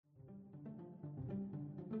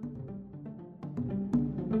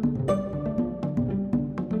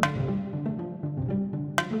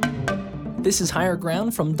This is Higher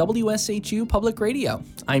Ground from WSHU Public Radio.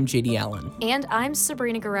 I'm JD Allen. And I'm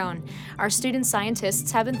Sabrina Garone. Our student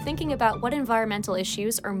scientists have been thinking about what environmental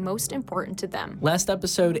issues are most important to them. Last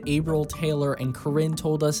episode, April, Taylor, and Corinne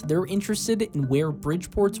told us they're interested in where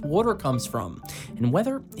Bridgeport's water comes from and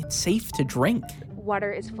whether it's safe to drink.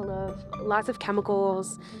 Water is full of lots of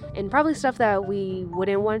chemicals and probably stuff that we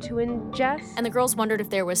wouldn't want to ingest. And the girls wondered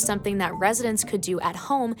if there was something that residents could do at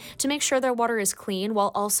home to make sure their water is clean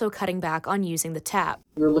while also cutting back on using the tap.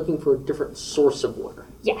 You're looking for a different source of water.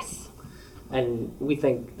 Yes. And we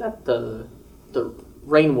think that the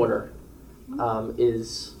rainwater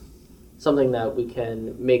is something that we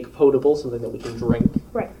can make potable, something that we can drink.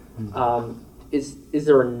 Right. Is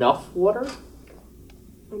there enough water?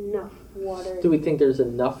 Enough water. Do we think there's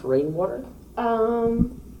enough rainwater?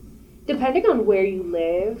 Depending on where you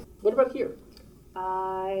live. What about here?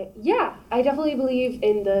 Yeah, I definitely believe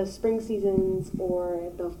in the spring seasons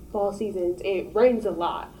or the fall seasons, it rains a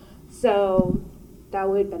lot. So that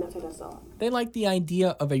would benefit us all. They like the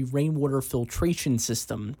idea of a rainwater filtration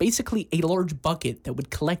system, basically a large bucket that would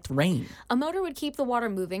collect rain. A motor would keep the water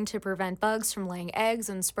moving to prevent bugs from laying eggs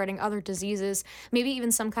and spreading other diseases, maybe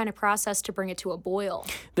even some kind of process to bring it to a boil.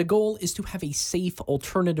 The goal is to have a safe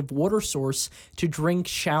alternative water source to drink,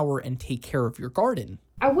 shower, and take care of your garden.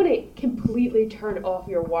 I wouldn't completely turn off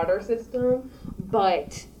your water system,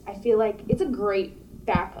 but I feel like it's a great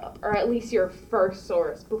backup, or at least your first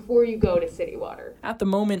source before you go to city water. At the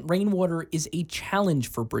moment, rainwater is a challenge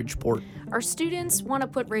for Bridgeport. Our students want to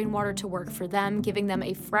put rainwater to work for them, giving them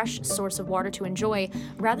a fresh source of water to enjoy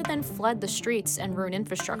rather than flood the streets and ruin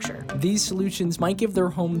infrastructure. These solutions might give their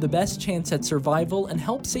home the best chance at survival and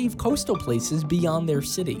help save coastal places beyond their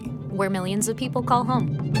city, where millions of people call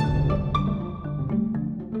home.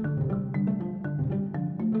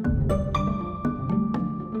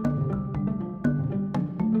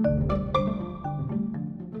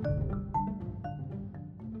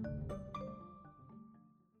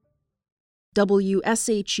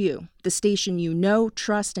 WSHU, the station you know,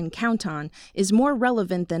 trust, and count on, is more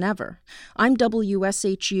relevant than ever. I'm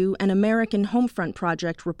WSHU and American Homefront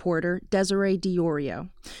Project reporter Desiree Diorio.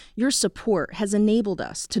 Your support has enabled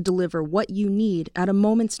us to deliver what you need at a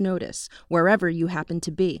moment's notice, wherever you happen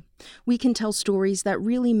to be. We can tell stories that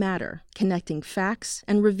really matter, connecting facts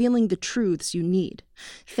and revealing the truths you need.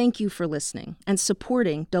 Thank you for listening and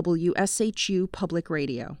supporting WSHU Public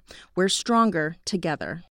Radio. We're stronger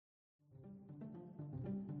together.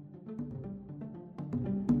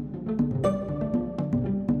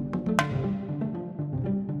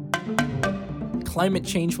 Climate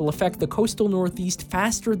change will affect the coastal Northeast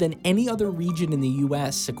faster than any other region in the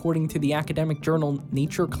U.S., according to the academic journal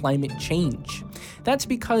Nature Climate Change. That's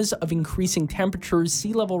because of increasing temperatures,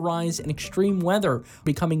 sea level rise, and extreme weather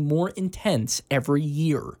becoming more intense every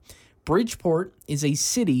year. Bridgeport is a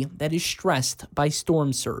city that is stressed by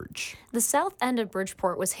storm surge. The south end of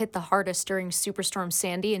Bridgeport was hit the hardest during Superstorm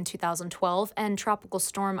Sandy in 2012 and Tropical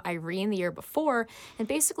Storm Irene the year before, and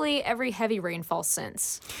basically every heavy rainfall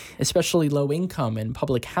since. Especially low-income and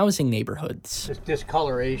public housing neighborhoods. This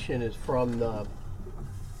discoloration is from the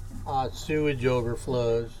sewage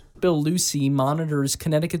overflows. Bill Lucy monitors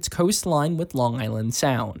Connecticut's coastline with Long Island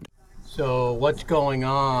Sound. So what's going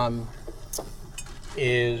on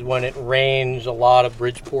is when it rains, a lot of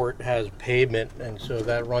Bridgeport has pavement, and so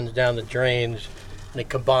that runs down the drains and it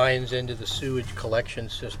combines into the sewage collection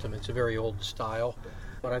system. It's a very old style.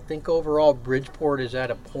 But I think overall Bridgeport is at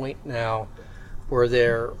a point now where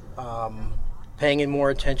they're paying more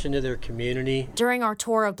attention to their community. During our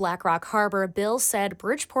tour of Black Rock Harbor, Bill said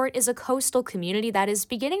Bridgeport is a coastal community that is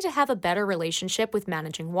beginning to have a better relationship with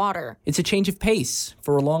managing water. It's a change of pace.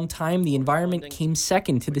 For a long time, the environment came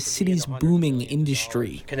second to the city's booming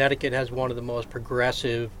industry. Connecticut has one of the most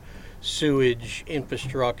progressive sewage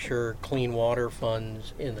infrastructure, clean water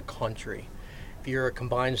funds in the country. If you're a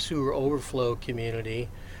combined sewer overflow community,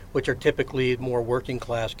 which are typically more working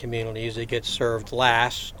class communities, they get served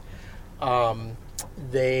last.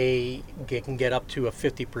 They can get up to a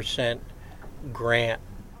 50% grant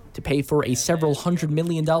to pay for a several $100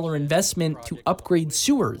 million investment to upgrade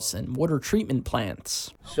sewers and water treatment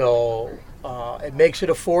plants. So it makes it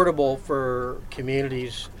affordable for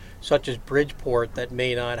communities such as Bridgeport that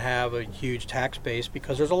may not have a huge tax base,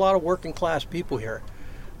 because there's a lot of working class people here,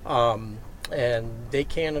 and they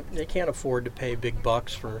can't afford to pay big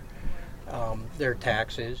bucks for their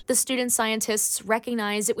taxes. The student scientists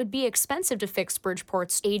recognize it would be expensive to fix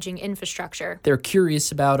Bridgeport's aging infrastructure. They're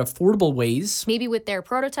curious about affordable ways, Maybe with their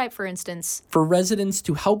prototype, for instance. for residents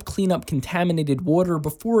to help clean up contaminated water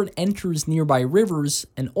before it enters nearby rivers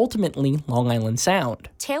and ultimately Long Island Sound.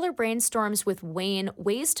 Taylor brainstorms with Wayne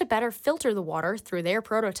ways to better filter the water through their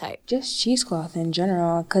prototype. Just cheesecloth in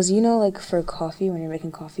general, because like for coffee, when you're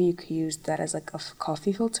making coffee, you could use that as like a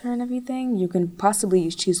coffee filter and everything. You can possibly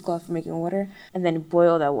use cheesecloth for making water and then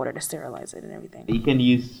boil that water to sterilize it and everything. You can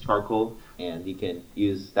use charcoal and you can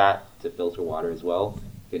use that to filter water as well.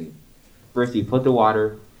 First you put the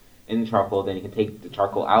water in the charcoal, then you can take the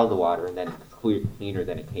charcoal out of the water and then it's cleaner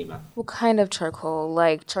than it came out. What kind of charcoal?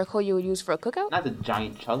 Like charcoal you would use for a cookout? Not the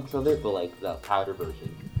giant chunks of it, but like the powder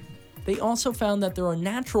version. They also found that there are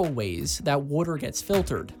natural ways that water gets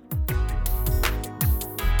filtered.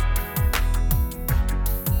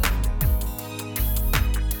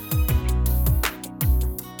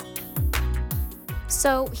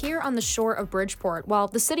 So, here on the shore of Bridgeport, while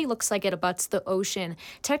the city looks like it abuts the ocean,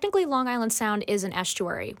 technically Long Island Sound is an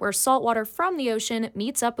estuary, where salt water from the ocean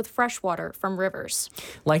meets up with fresh water from rivers.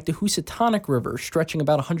 Like the Housatonic River, stretching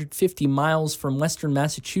about 150 miles from western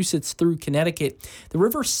Massachusetts through Connecticut, the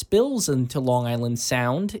river spills into Long Island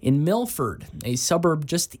Sound in Milford, a suburb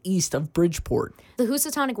just east of Bridgeport. The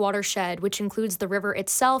Housatonic watershed, which includes the river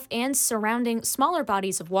itself and surrounding smaller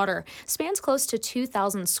bodies of water, spans close to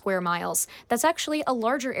 2,000 square miles. That's actually a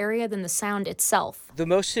larger area than the Sound itself. The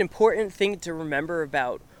most important thing to remember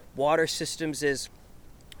about water systems is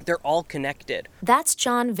they're all connected. That's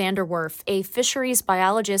John Vanderwerf, a fisheries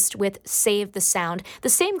biologist with Save the Sound, the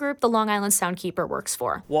same group the Long Island Soundkeeper works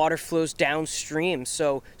for. Water flows downstream,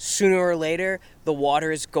 so sooner or later, the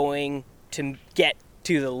water is going to get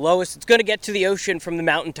to the lowest. It's going to get to the ocean from the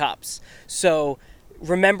mountaintops. So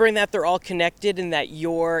remembering that they're all connected and that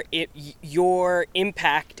your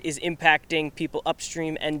impact is impacting people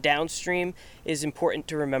upstream and downstream is important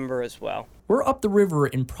to remember as well. We're up the river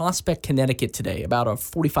in Prospect, Connecticut today, about a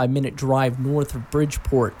 45-minute drive north of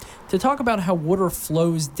Bridgeport, to talk about how water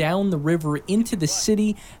flows down the river into the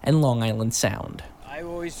city and Long Island Sound. I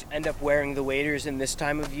always end up wearing the waders in this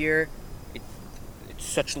time of year. It's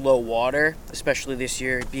such low water, especially this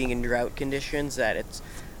year being in drought conditions, that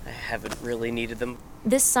I haven't really needed them.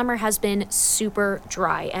 This summer has been super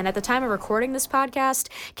dry, and at the time of recording this podcast,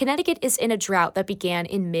 Connecticut is in a drought that began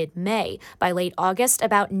in mid-May. By late August,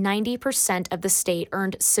 about 90% of the state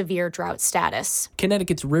earned severe drought status.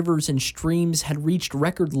 Connecticut's rivers and streams had reached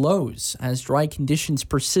record lows as dry conditions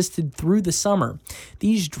persisted through the summer.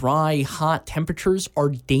 These dry, hot temperatures are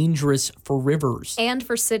dangerous for rivers. And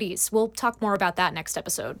for cities. We'll talk more about that next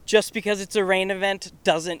episode. Just because it's a rain event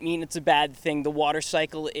doesn't mean it's a bad thing. The water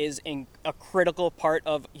cycle is a critical part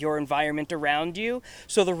of your environment around you,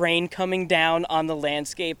 so the rain coming down on the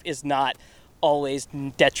landscape is not always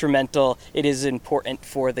detrimental. It is important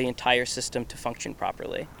for the entire system to function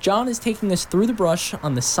properly. John is taking us through the brush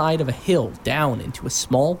on the side of a hill down into a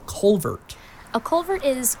small culvert. A culvert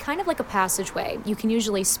is kind of like a passageway. You can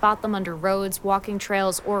usually spot them under roads, walking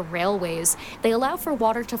trails, or railways. They allow for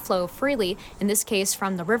water to flow freely, in this case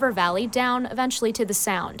from the river valley down eventually to the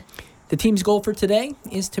Sound. The team's goal for today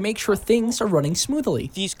is to make sure things are running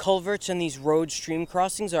smoothly. These culverts and these road stream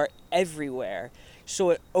crossings are everywhere, so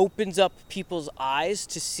it opens up people's eyes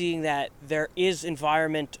to seeing that there is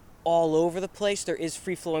environment all over the place, there is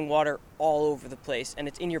free-flowing water all over the place, and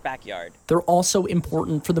it's in your backyard. They're also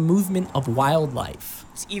important for the movement of wildlife.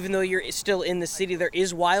 Even though you're still in the city, there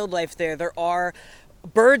is wildlife there. There are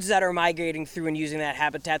birds that are migrating through and using that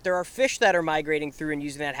habitat. There are fish that are migrating through and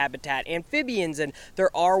using that habitat, amphibians, and there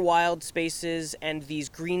are wild spaces and these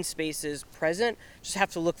green spaces present. Just have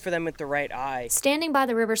to look for them with the right eye. Standing by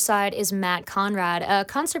the riverside is Matt Conrad, a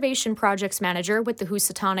conservation projects manager with the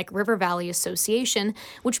Housatonic River Valley Association,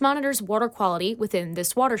 which monitors water quality within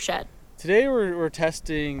this watershed. Today we're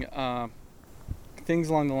testing things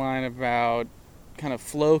along the line about kind of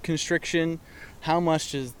flow constriction. How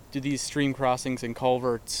much do these stream crossings and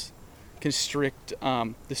culverts constrict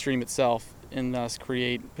the stream itself and thus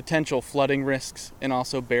create potential flooding risks and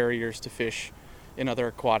also barriers to fish and other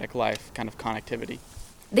aquatic life, kind of connectivity.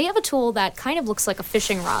 They have a tool that kind of looks like a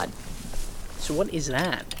fishing rod. So what is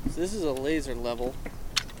that? So this is a laser level.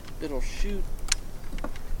 It'll shoot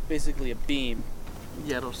basically a beam.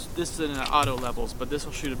 Yeah, this is in auto levels, but this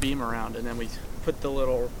will shoot a beam around, and then we put the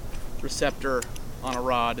little receptor on a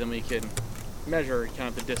rod, and we can measure kind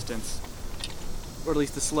of the distance, or at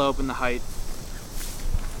least the slope and the height.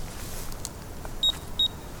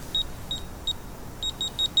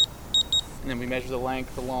 And then we measure the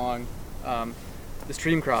length along the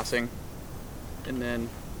stream crossing, and then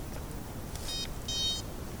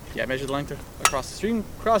measure the length across the stream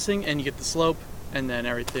crossing, and you get the slope, and then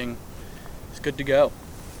everything is good to go.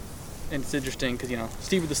 And it's interesting because,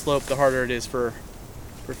 steeper the slope, the harder it is for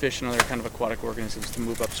fish and other kind of aquatic organisms to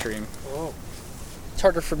move upstream. Oh, it's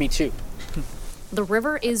harder for me too. The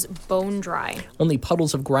river is bone dry. Only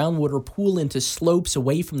puddles of groundwater pool into slopes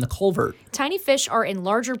away from the culvert. Tiny fish are in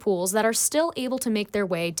larger pools that are still able to make their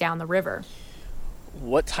way down the river.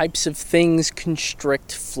 What types of things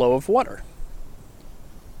constrict flow of water?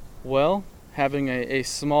 Well, having a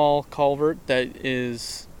small culvert that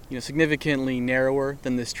is significantly narrower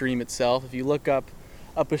than the stream itself. If you look up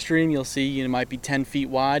a stream, you'll see it might be 10 feet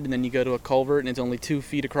wide, and then you go to a culvert and it's only 2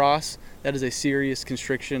 feet across. That is a serious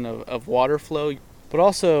constriction of water flow. But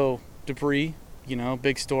also debris,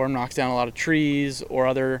 big storm knocks down a lot of trees or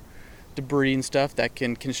other debris and stuff that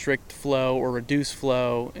can constrict flow or reduce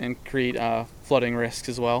flow and create flooding risks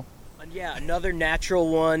as well. Yeah, another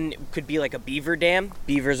natural one could be like a beaver dam.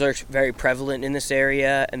 Beavers are very prevalent in this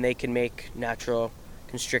area, and they can make natural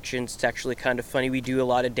constrictions. It's actually kind of funny. We do a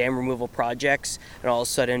lot of dam removal projects, and all of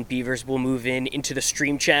a sudden beavers will move into the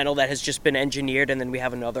stream channel that has just been engineered, and then we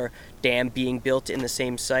have another dam being built in the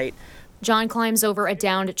same site. John climbs over a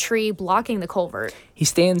downed tree blocking the culvert. He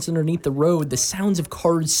stands underneath the road, the sounds of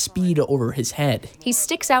cars speed over his head. He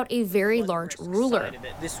sticks out a very large ruler.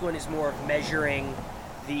 This one is more of measuring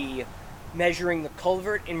the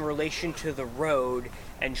culvert in relation to the road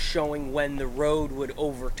and showing when the road would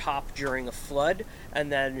overtop during a flood.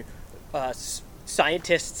 And then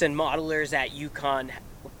scientists and modelers at UConn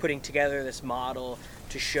were putting together this model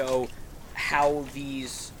to show how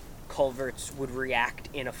these culverts would react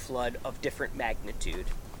in a flood of different magnitude.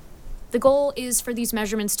 The goal is for these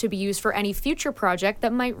measurements to be used for any future project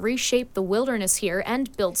that might reshape the wilderness here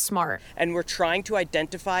and build smart. And we're trying to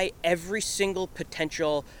identify every single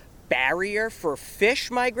potential barrier for fish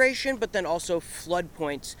migration, but then also flood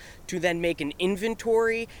points to then make an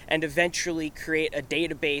inventory and eventually create a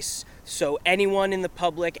database so anyone in the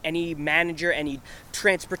public, any manager, any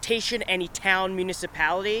transportation, any town,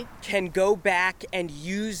 municipality can go back and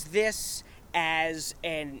use this as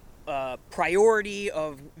an priority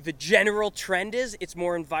of the general trend is it's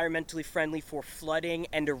more environmentally friendly for flooding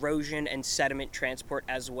and erosion and sediment transport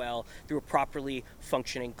as well through a properly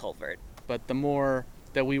functioning culvert. But the more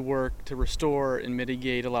that we work to restore and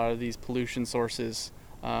mitigate a lot of these pollution sources,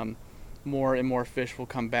 more and more fish will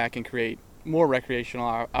come back and create more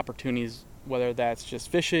recreational opportunities, whether that's just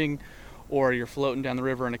fishing or you're floating down the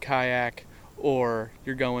river in a kayak or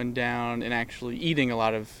you're going down and actually eating a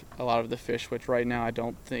lot of the fish, which right now I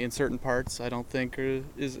don't think in certain parts I don't think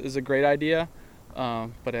is a great idea,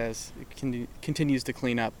 but as it continues to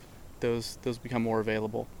clean up, those become more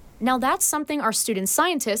available. Now that's something our student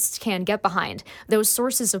scientists can get behind. Those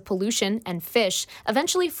sources of pollution and fish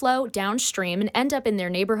eventually flow downstream and end up in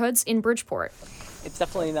their neighborhoods in Bridgeport. It's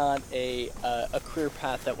definitely not a career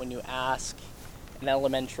path that when you ask an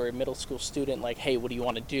elementary or middle school student, like, hey, what do you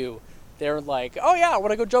want to do? They're like, oh yeah, I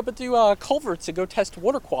want to go jump into culverts and go test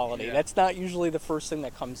water quality. Yeah. That's not usually the first thing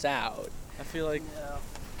that comes out. I feel like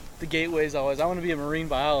the gateway is always, I want to be a marine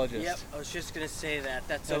biologist. Yep, I was just going to say that.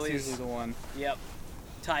 That's always usually the one. Yep.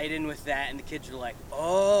 Tied in with that, and the kids are like,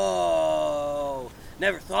 oh,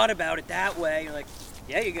 never thought about it that way. You're like,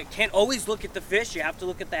 yeah, you can't always look at the fish, you have to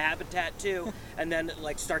look at the habitat too. And then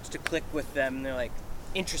it starts to click with them, and they're like,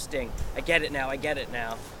 interesting, I get it now.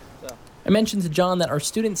 So. I mentioned to John that our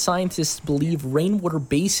student scientists believe rainwater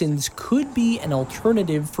basins could be an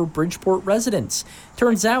alternative for Bridgeport residents.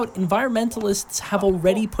 Turns out, environmentalists have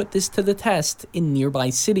already put this to the test in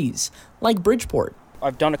nearby cities, like Bridgeport.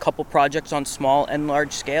 I've done a couple projects on small and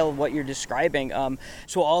large scale of what you're describing.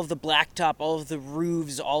 So all of the blacktop, all of the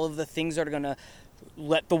roofs, all of the things that are going to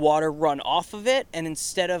let the water run off of it, and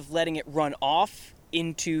instead of letting it run off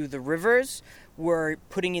into the rivers, we're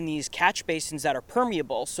putting in these catch basins that are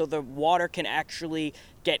permeable, so the water can actually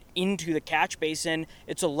get into the catch basin.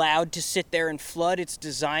 It's allowed to sit there and flood. It's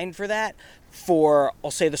designed for that. For,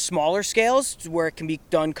 I'll say, the smaller scales, where it can be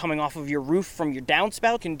done coming off of your roof from your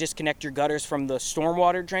downspout, you can disconnect your gutters from the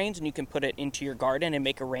stormwater drains, and you can put it into your garden and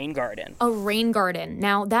make a rain garden. A rain garden.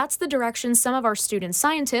 Now, that's the direction some of our student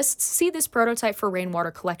scientists see this prototype for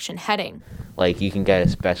rainwater collection heading. Like, you can get a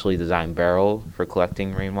specially designed barrel for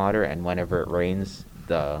collecting rainwater, and whenever it rains,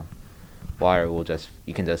 the water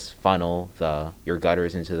you can just funnel your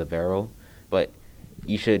gutters into the barrel. But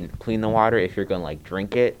you should clean the water if you're going to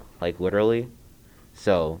drink it, literally.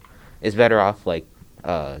 So it's better off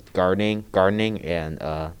gardening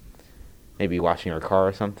and maybe washing your car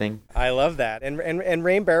or something. I love that. And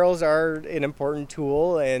rain barrels are an important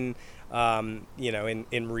tool, and in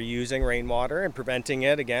reusing rainwater and preventing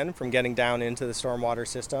it, again, from getting down into the stormwater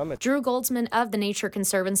system. Drew Goldsman of the Nature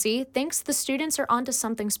Conservancy thinks the students are onto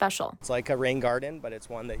something special. It's like a rain garden, but it's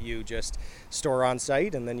one that you just store on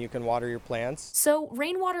site and then you can water your plants. So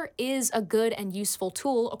rainwater is a good and useful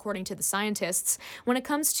tool, according to the scientists, when it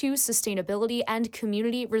comes to sustainability and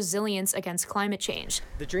community resilience against climate change.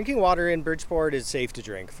 The drinking water in Bridgeport is safe to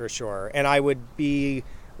drink, for sure. And I would be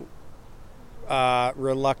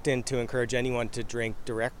reluctant to encourage anyone to drink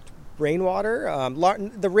direct rainwater.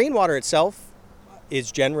 The rainwater itself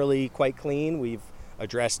is generally quite clean. We've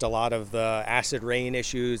addressed a lot of the acid rain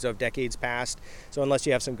issues of decades past. So unless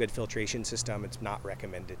you have some good filtration system, it's not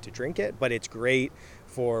recommended to drink it. But it's great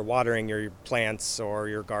for watering your plants or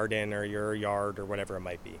your garden or your yard or whatever it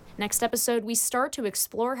might be. Next episode, we start to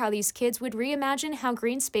explore how these kids would reimagine how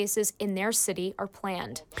green spaces in their city are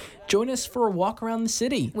planned. Join us for a walk around the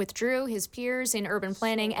city with Drew, his peers in urban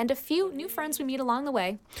planning, and a few new friends we meet along the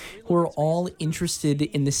way. We're all interested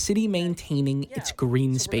in the city maintaining its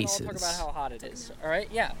green spaces. We're all talk about how hot it is. All right?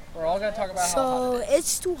 Yeah, we're all going to talk about how hot it is. So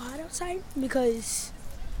it's too hot outside because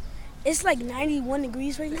it's like 91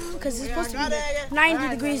 degrees right now because it's supposed to be 90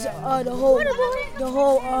 degrees the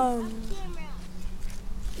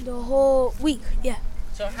whole week. Yeah.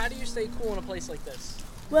 So how do you stay cool in a place like this?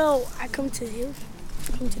 Well, I come to the hill,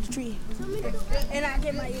 I come to the tree, and I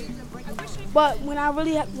get my ear. But when I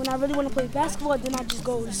really want to play basketball, then I just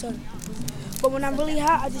go with the sun. But when I'm really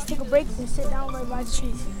hot, I just take a break and sit down right by the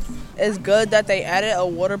trees. It's good that they added a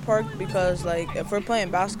water park because, like, if we're playing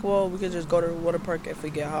basketball, we could just go to the water park if we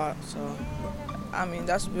get hot. So, I mean,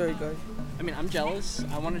 that's very good. I mean, I'm jealous.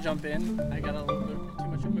 I want to jump in. I got a little bit too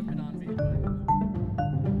much equipment on me.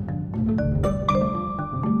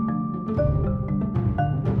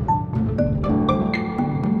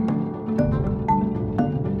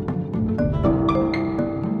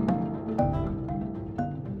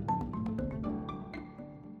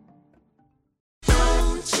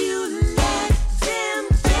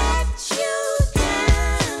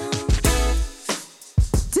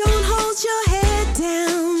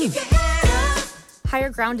 Higher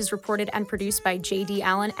Ground is reported and produced by J.D.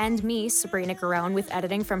 Allen and me, Sabrina Garone, with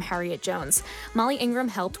editing from Harriet Jones. Molly Ingram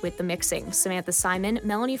helped with the mixing. Samantha Simon,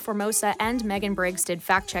 Melanie Formosa, and Megan Briggs did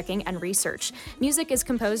fact-checking and research. Music is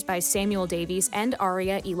composed by Samuel Davies and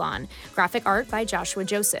Aria Elon. Graphic art by Joshua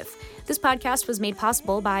Joseph. This podcast was made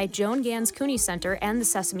possible by Joan Gans Cooney Center and the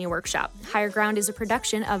Sesame Workshop. Higher Ground is a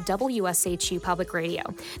production of WSHU Public Radio.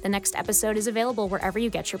 The next episode is available wherever you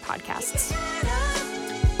get your podcasts.